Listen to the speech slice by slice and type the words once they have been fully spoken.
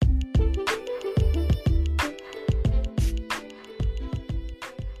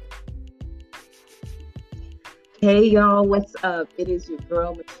Hey y'all, what's up? It is your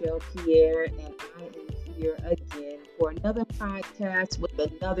girl Michelle Pierre, and I am here again for another podcast with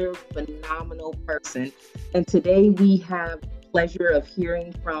another phenomenal person. And today we have the pleasure of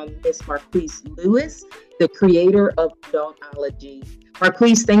hearing from Miss Marquese Lewis, the creator of Adultology.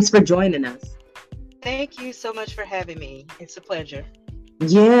 Marquese, thanks for joining us. Thank you so much for having me. It's a pleasure.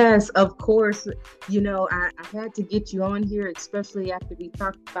 Yes, of course. I had to get you on here, especially after we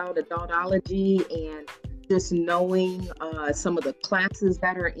talked about adultology and just knowing some of the classes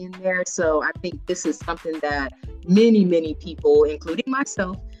that are in there. So I think this is something that many people, including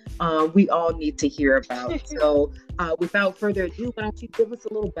myself, we all need to hear about. So without further ado, why don't you give us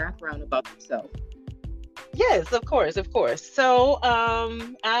a little background about yourself? Yes, of course, of course. So,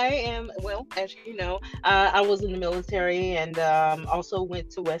 I am, well, as you know, I was in the military and also went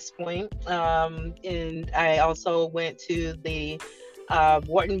to West Point. And I also went to the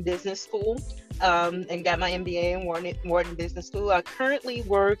Wharton Business School and got my MBA in Wharton Business School. I currently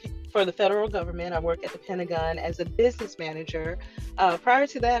work for the federal government. I work at the Pentagon as a business manager. Prior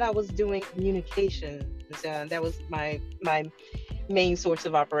to that, I was doing communications. That was my main source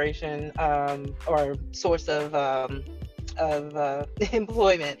of operation or source of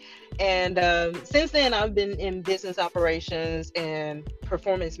employment. And since then, I've been in business operations and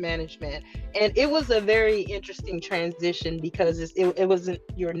performance management. And it was a very interesting transition because it wasn't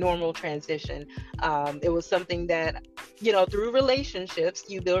your normal transition. It was something that, through relationships,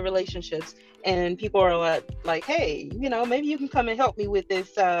 you build relationships, and people are like, hey, maybe you can come and help me with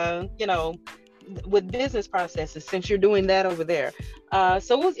this, with business processes since you're doing that over there.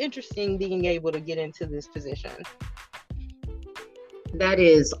 So it was interesting being able to get into this position. That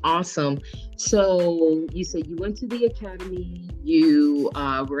is awesome. So you said you went to the academy, you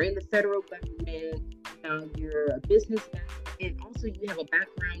were in the federal government, now you're a businessman, and also you have a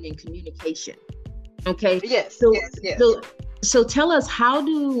background in communication. Okay, Yes, so yes, yes. so so tell us, how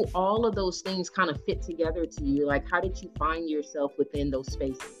do all of those things kind of fit together to you? Like, how did you find yourself within those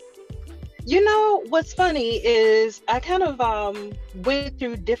spaces? What's funny is I kind of went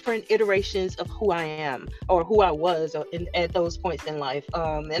through different iterations of who I am or who I was at those points in life.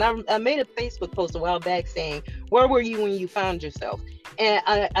 And I made a Facebook post a while back saying, "Where were you when you found yourself?" And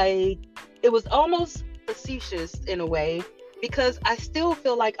it was almost facetious in a way because I still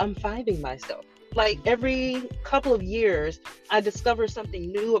feel like I'm finding myself. Like every couple of years, I discover something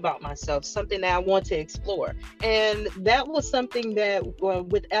new about myself, something that I want to explore. And that was something that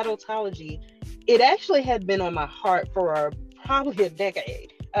with adultology, it actually had been on my heart for probably a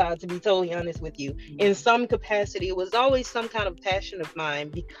decade, to be totally honest with you. In some capacity, it was always some kind of passion of mine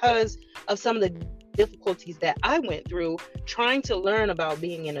because of some of the difficulties that I went through trying to learn about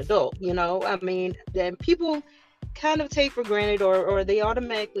being an adult. I mean, then people kind of take for granted or they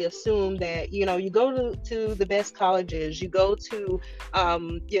automatically assume that you go to the best colleges, you go to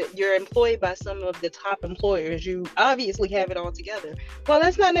you're employed by some of the top employers, you obviously have it all together. Well,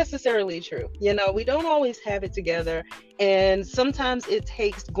 that's not necessarily true. We don't always have it together, and sometimes it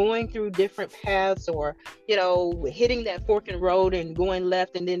takes going through different paths or hitting that fork in the road and going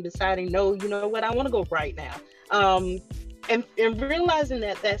left and then deciding, no, you know what, I want to go right now. And realizing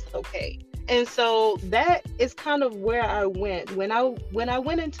that that's okay. And so that is kind of where I went when I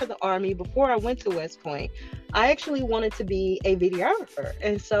went into the Army. Before I went to West Point, I actually wanted to be a videographer,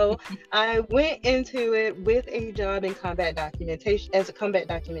 and so I went into it with a job in combat documentation as a combat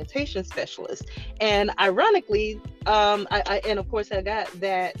documentation specialist. And ironically, and of course I got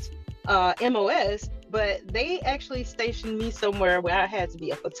that MOS, but they actually stationed me somewhere where I had to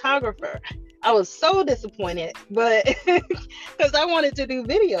be a photographer. I was so disappointed, but because I wanted to do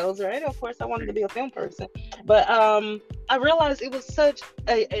videos, right? Of course, I wanted to be a film person, but I realized it was such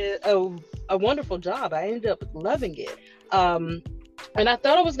a wonderful job. I ended up loving it. And I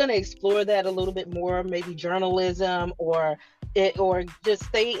thought I was going to explore that a little bit more, maybe journalism or just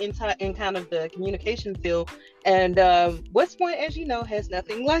stay in kind of the communication field. And West Point, as you know, has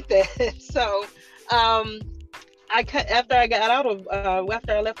nothing like that. So after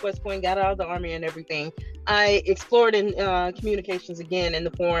I left West Point, got out of the Army and everything, I explored in communications again in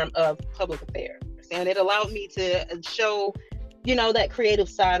the form of public affairs, and it allowed me to show that creative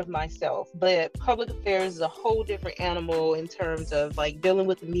side of myself. But public affairs is a whole different animal in terms of like dealing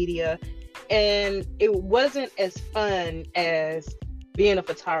with the media, and it wasn't as fun as being a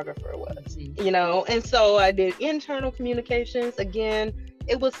photographer was. And so I did internal communications. Again,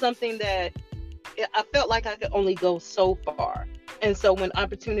 it was something that I felt like I could only go so far. And so when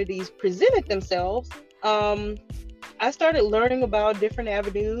opportunities presented themselves, I started learning about different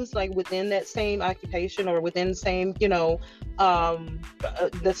avenues, like within that same occupation or within the same, the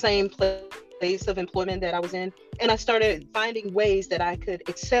same place place of employment that I was in, and I started finding ways that I could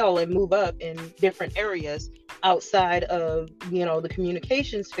excel and move up in different areas outside of, the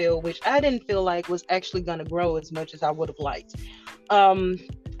communications field, which I didn't feel like was actually going to grow as much as I would have liked.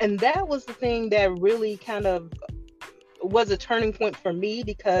 And that was the thing that really kind of was a turning point for me,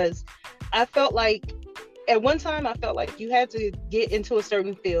 because I felt like at one time I felt like you had to get into a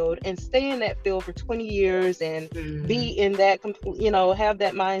certain field and stay in that field for 20 years and be in that, have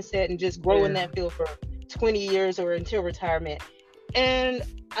that mindset and just grow in that field for 20 years or until retirement. And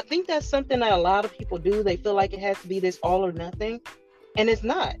I think that's something that a lot of people do. They feel like it has to be this all or nothing, and it's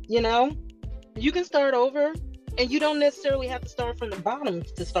not. You can start over, and you don't necessarily have to start from the bottom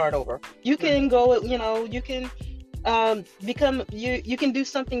to start over. You can go, you can become, you can do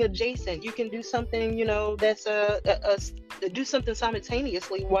something adjacent. You can do something, that's do something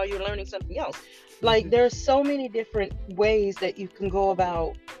simultaneously while you're learning something else. Like there's so many different ways that you can go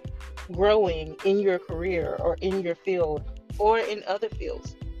about growing in your career or in your field or in other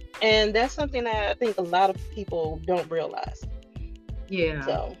fields. And that's something that I think a lot of people don't realize.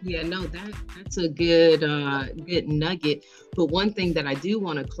 That's a good nugget. But one thing that I do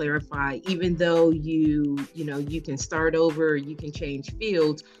want to clarify, even though you can start over, you can change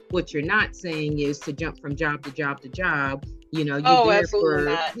fields, what you're not saying is to jump from job to job to job.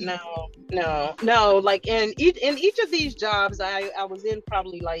 Absolutely not. No. Like in each of these jobs, I was in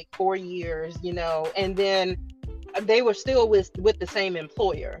probably like 4 years, and then they were still with the same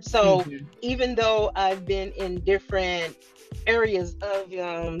employer. So even though I've been in different areas of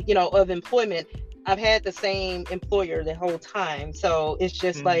of employment, I've had the same employer the whole time. So it's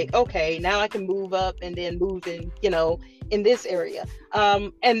just like, okay, now I can move up and then move in, in this area.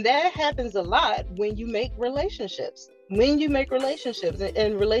 And that happens a lot when you make relationships. And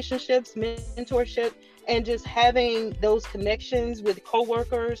relationships, mentorship, and just having those connections with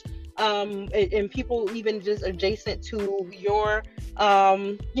coworkers, and people even just adjacent to your,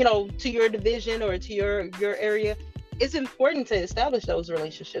 to your division or to your area. It's important to establish those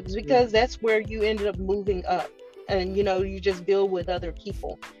relationships, because that's where you ended up moving up, and you just build with other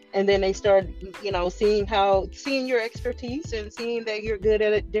people, and then they start seeing your expertise and seeing that you're good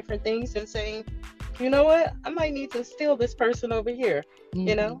at different things, and saying, you know what, I might need to steal this person over here,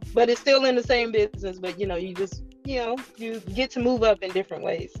 but it's still in the same business, but you just you get to move up in different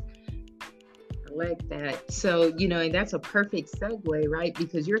ways. I like that. So and that's a perfect segue, right?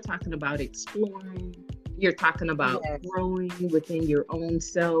 Because you're talking about exploring. You're talking about growing within your own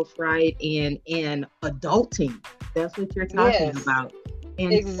self, right? And adulting. That's what you're talking about.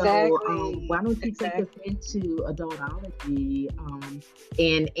 And exactly. So why don't you take us into adultology,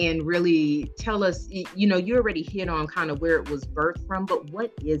 and really tell us, you already hit on kind of where it was birthed from, but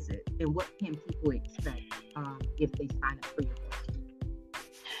what is it and what can people expect if they sign up for your program?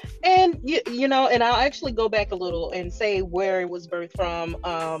 And and I'll actually go back a little and say where it was birthed from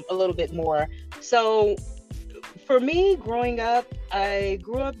a little bit more. So for me, growing up, I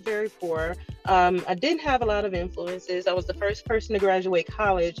grew up very poor. I didn't have a lot of influences. I was the first person to graduate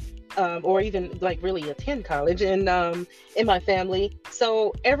college, or even like really attend college in my family.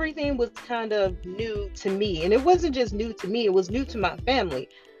 So everything was kind of new to me. And it wasn't just new to me, it was new to my family.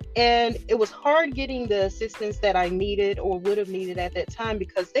 And it was hard getting the assistance that I needed or would have needed at that time,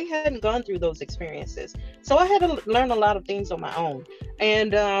 because they hadn't gone through those experiences. So I had to learn a lot of things on my own.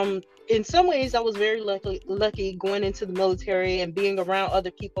 And in some ways, I was very lucky going into the military and being around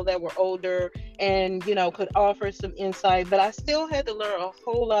other people that were older and, could offer some insight. But I still had to learn a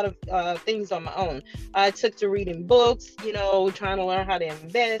whole lot of things on my own. I took to reading books, trying to learn how to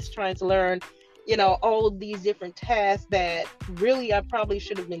invest, trying to learn all of these different tasks that really I probably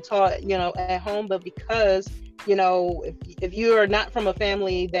should have been taught, at home. But because, if you are not from a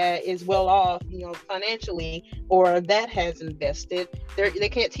family that is well off, financially, or that has invested, they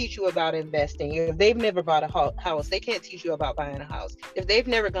can't teach you about investing. If they've never bought a house, they can't teach you about buying a house. If they've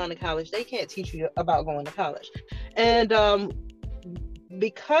never gone to college, they can't teach you about going to college. And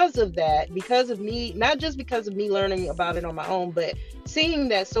because of that, because of me, not just because of me learning about it on my own, but seeing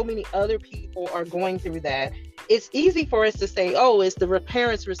that so many other people are going through that, it's easy for us to say, oh, it's the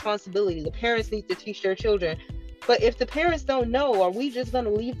parents' responsibility. The parents need to teach their children. But if the parents don't know, are we just going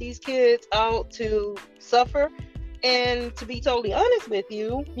to leave these kids out to suffer? And to be totally honest with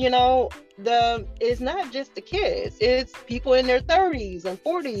you, it's not just the kids, it's people in their 30s and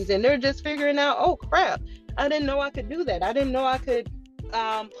 40s, and they're just figuring out, oh crap, I didn't know I could do that. I didn't know I could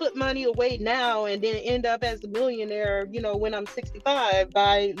put money away now and then end up as a millionaire, when I'm 65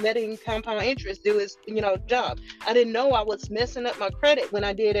 by letting compound interest do its, job. I didn't know I was messing up my credit when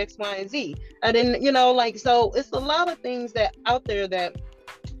I did X, Y, and Z. I didn't, so it's a lot of things that out there that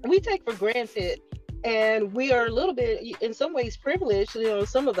we take for granted, and we are a little bit in some ways privileged,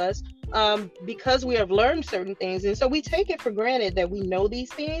 some of us, because we have learned certain things, and so we take it for granted that we know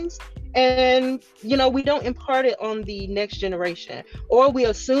these things, and we don't impart it on the next generation, or we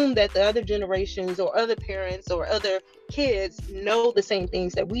assume that the other generations or other parents or other kids know the same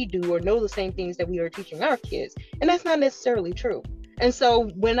things that we do, or know the same things that we are teaching our kids, and that's not necessarily true. And so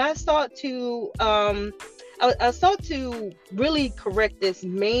when I sought to I sought to really correct this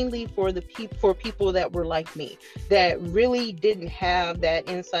mainly for people that were like me, that really didn't have that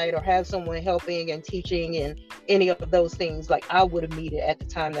insight or have someone helping and teaching and any of those things like I would have needed at the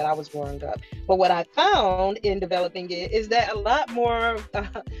time that I was growing up. But what I found in developing it is that a lot more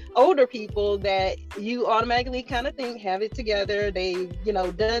older people that you automatically kind of think have it together, they've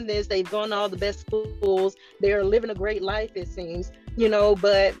done this, they've gone to all the best schools, they're living a great life, it seems,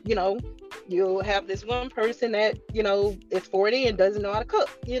 but you'll have this one person that is 40 and doesn't know how to cook,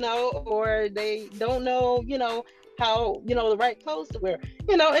 or they don't know how the right clothes to wear,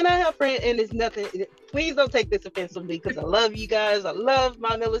 and I have friends, and it's nothing, please don't take this offensively, because I love you guys, I love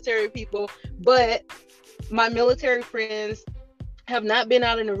my military people, but my military friends have not been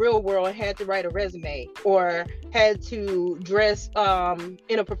out in the real world and had to write a resume or had to dress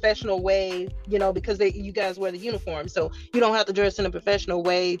in a professional way, because you guys wear the uniform. So you don't have to dress in a professional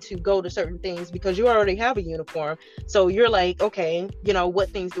way to go to certain things because you already have a uniform. So you're like, okay, what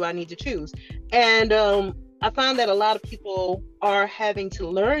things do I need to choose? And I find that a lot of people are having to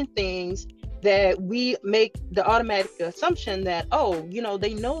learn things that we make the automatic assumption that,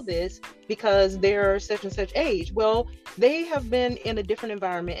 they know this because they're such and such age. Well, they have been in a different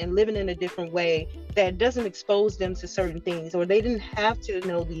environment and living in a different way that doesn't expose them to certain things, or they didn't have to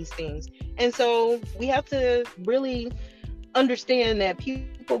know these things. And so we have to really understand that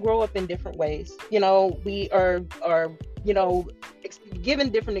people grow up in different ways. We are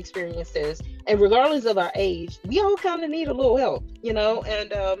given different experiences, and regardless of our age, we all kind of need a little help, and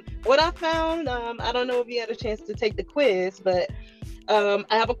what I found, I don't know if you had a chance to take the quiz, but I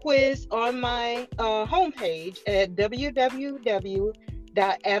have a quiz on my homepage at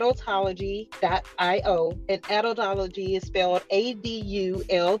www.adultology.io, and adultology is spelled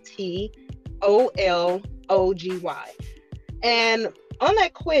ADULTOLOGY. And on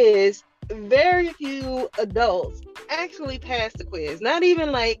that quiz, very few adults actually pass the quiz. Not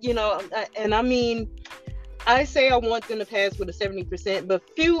even like, and I mean, I say I want them to pass with a 70%, but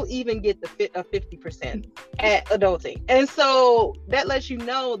few even get a 50% at adulting. And so that lets you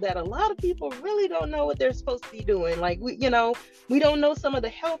know that a lot of people really don't know what they're supposed to be doing. Like, we don't know some of the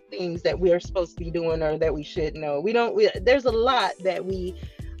health things that we are supposed to be doing or that we should know. There's a lot that we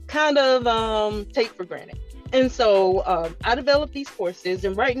kind of take for granted. And so I developed these courses,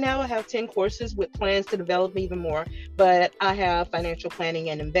 and right now I have 10 courses with plans to develop even more. But I have financial planning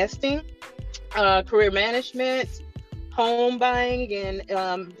and investing, career management, home buying and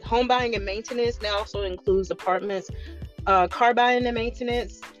maintenance. That also includes apartments, car buying and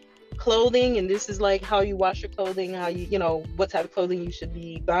maintenance, clothing, and this is like how you wash your clothing, how what type of clothing you should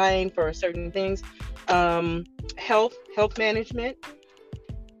be buying for certain things, health management.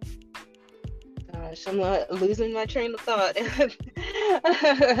 Gosh, I'm losing my train of thought.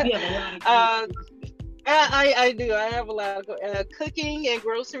 I do. I have a lot of cooking and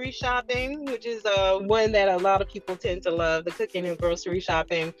grocery shopping, which is one that a lot of people tend to love, the cooking and grocery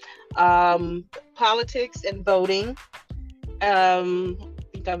shopping. Politics and voting. I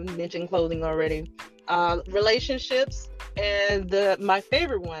think I've mentioned clothing already. Relationships, and my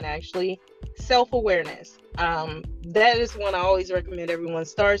favorite one, actually, self-awareness. That is one I always recommend everyone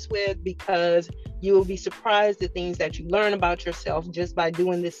starts with, because you will be surprised at things that you learn about yourself just by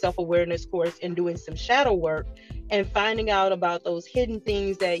doing this self-awareness course and doing some shadow work and finding out about those hidden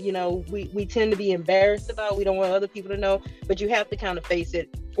things that we tend to be embarrassed about. We don't want other people to know, but you have to kind of face it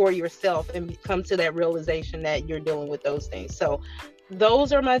for yourself and come to that realization that you're dealing with those things. So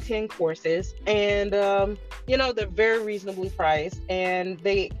those are my 10 courses, and they're very reasonably priced, and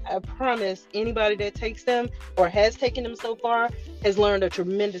I promise anybody that takes them or has taken them so far has learned a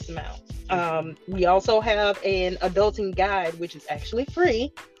tremendous amount. We also have an adulting guide, which is actually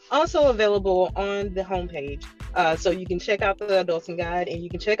free, also available on the homepage. So you can check out the adulting guide, and you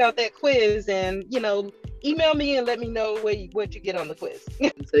can check out that quiz, and email me and let me know what you get on the quiz.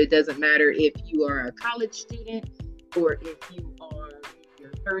 So it doesn't matter if you are a college student or if you are in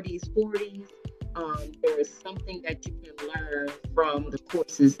your 30s, 40s, there is something that you can learn from the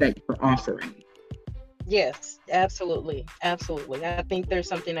courses that you're offering. Yes, absolutely. I think there's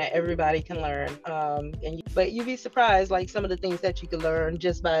something that everybody can learn. But you'd be surprised, like some of the things that you can learn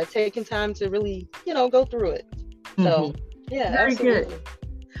just by taking time to really, go through it. So, yeah, very absolutely. good.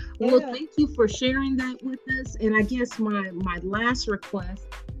 Well, thank you for sharing that with us. And I guess my last request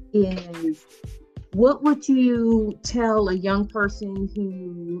is, what would you tell a young person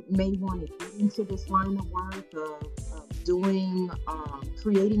who may want to get into this line of work of doing,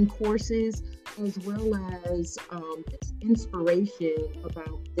 creating courses, as well as this inspiration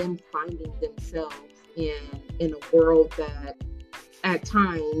about them finding themselves in a world that at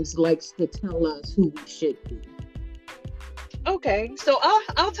times likes to tell us who we should be? Okay, so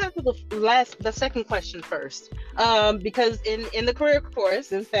I'll tackle the second question first, because in the career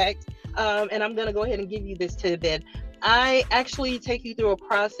course, in fact, and I'm gonna go ahead and give you this tidbit. I actually take you through a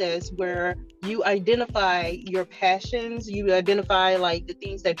process where you identify your passions, you identify like the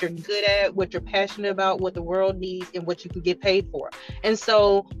things that you're good at, what you're passionate about, what the world needs, and what you can get paid for. And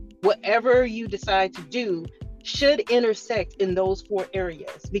so whatever you decide to do should intersect in those four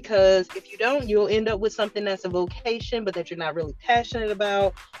areas, because if you don't, you'll end up with something that's a vocation but that you're not really passionate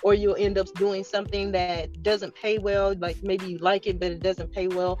about, or you'll end up doing something that doesn't pay well, like maybe you like it but it doesn't pay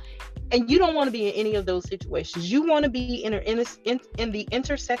well, and you don't want to be in any of those situations. You want to be in the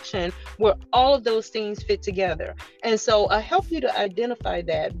intersection where all of those things fit together. And so I help you to identify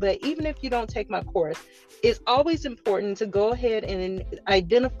that. But even if you don't take my course, it's always important to go ahead and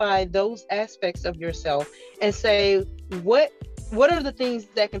identify those aspects of yourself and say, what are the things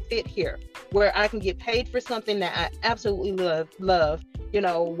that can fit here, where I can get paid for something that I absolutely love.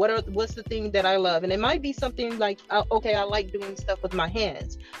 What's the thing that I love? And it might be something like, okay, I like doing stuff with my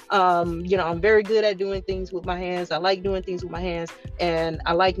hands. I'm very good at doing things with my hands. I like doing things with my hands, and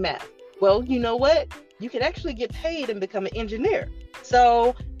I like math. Well, you know what? You can actually get paid and become an engineer.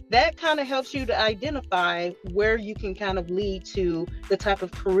 So that kind of helps you to identify where you can kind of lead to the type of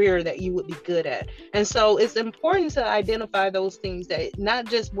career that you would be good at. And so it's important to identify those things, that not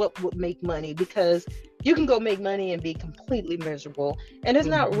just what would make money, because you can go make money and be completely miserable, and it's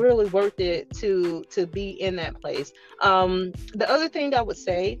not really worth it to be in that place. The other thing I would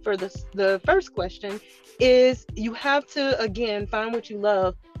say for the first question is, you have to, again, find what you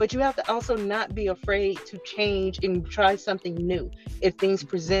love, but you have to also not be afraid to change and try something new if things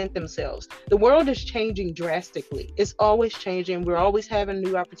present themselves. The world is changing drastically. It's always changing. We're always having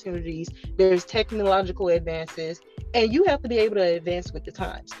new opportunities. There's technological advances, and you have to be able to advance with the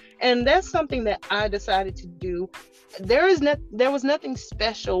times. And that's something that I decided to do. There was nothing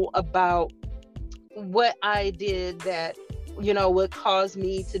special about what I did that would cause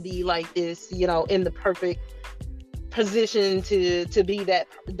me to be like this, in the perfect position to be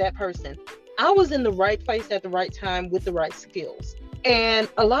that person. I was in the right place at the right time with the right skills. And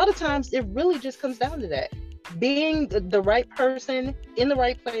a lot of times it really just comes down to that. Being the right person in the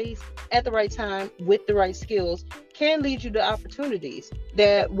right place at the right time with the right skills can lead you to opportunities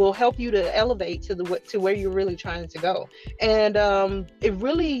that will help you to elevate to where you're really trying to go. And it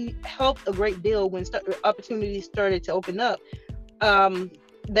really helped a great deal when opportunities started to open up,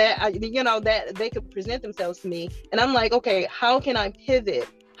 that they could present themselves to me. And I'm like, okay, how can I pivot?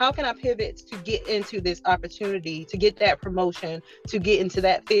 How can I pivot to get into this opportunity, to get that promotion, to get into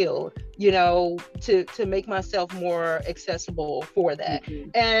that field, to make myself more accessible for that?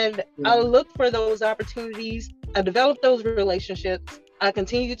 And I look for those opportunities. I developed those relationships. I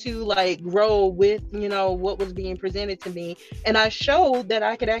continue to grow with, what was being presented to me. And I showed that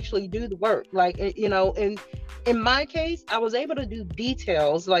I could actually do the work. And in my case, I was able to do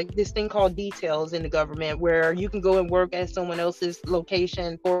details, like this thing called details in the government, where you can go and work at someone else's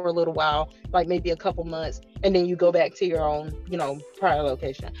location for a little while, like maybe a couple months, and then you go back to your own, prior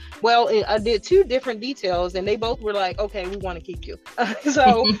location. Well, I did 2 different details, and they both were like, okay, we want to keep you.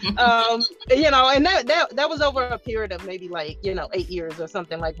 So, and that was over a period of maybe 8 years or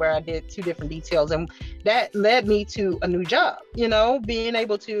something, like where I did 2 different details. And that led me to a new job, being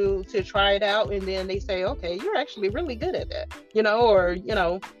able to try it out. And then they say, okay, you're actually really good at that,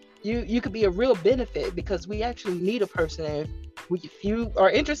 you could be a real benefit, because we actually need a person. If you are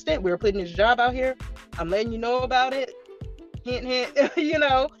interested, we're putting this job out here. I'm letting you know about it. Hint, hint,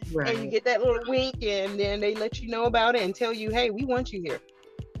 right. And you get that little wink, and then they let you know about it and tell you, hey, we want you here,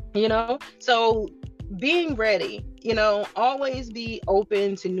 So being ready, always be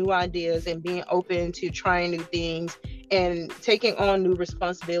open to new ideas and being open to trying new things and taking on new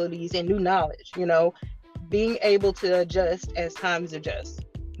responsibilities and new knowledge, being able to adjust as times adjust.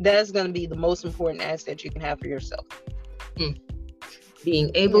 That's going to be the most important asset you can have for yourself.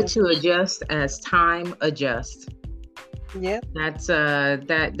 Being able to adjust as time adjusts. Yeah. That's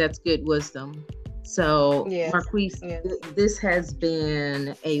good wisdom. So, Marquese, this has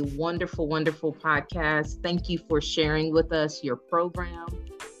been a wonderful, wonderful podcast. Thank you for sharing with us your program.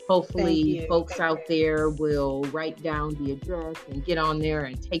 Thank Hopefully, you. folks out there will write down the address and get on there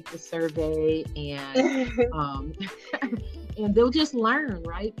and take the survey, and um, and they'll just learn,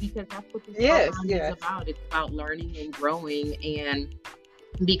 right? Because that's what this Yes, program is yes. about. It's about learning and growing and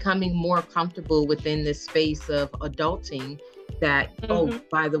becoming more comfortable within this space of adulting. That, oh,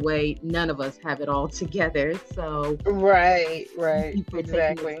 by the way, none of us have it all together. So Right, thank right, you for taking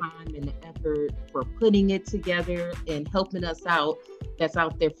the exactly. time and the effort for putting it together and helping us out that's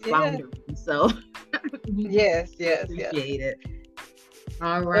out there Yeah. floundering. So we Yes, definitely yes, yes. appreciate it.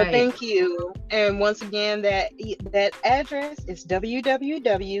 All Well, right. thank you. And once again, that address is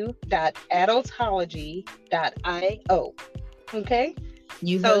www.adultology.io. Okay?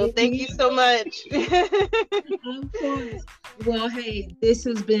 You heard So it thank you here. so much. Of course. Well, hey, this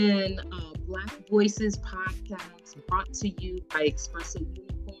has been Black Voices Podcast, brought to you by Espresso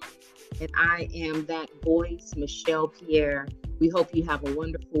Unicorn. And I am that voice, Michelle Pierre. We hope you have a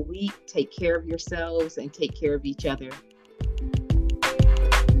wonderful week. Take care of yourselves and take care of each other.